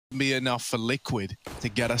be enough for Liquid to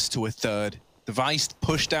get us to a third. Device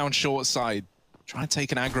push down short side. Try and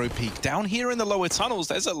take an aggro peek. Down here in the lower tunnels,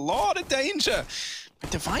 there's a lot of danger.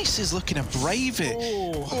 Device is looking to brave it.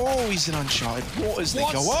 Oh, he's in uncharted waters. They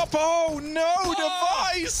go up. Oh, no,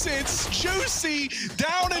 Device. It's juicy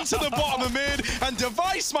down into the bottom of mid. And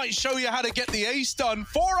Device might show you how to get the ace done.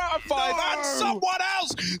 4 out of 5. And someone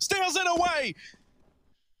else steals it away.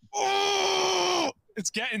 Oh! It's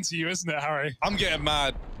getting to you, isn't it, Harry? I'm getting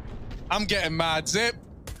mad. I'm getting mad. Zip.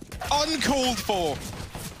 Uncalled for.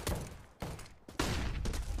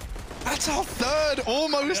 That's our third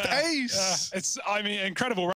almost ace. It's, I mean, incredible.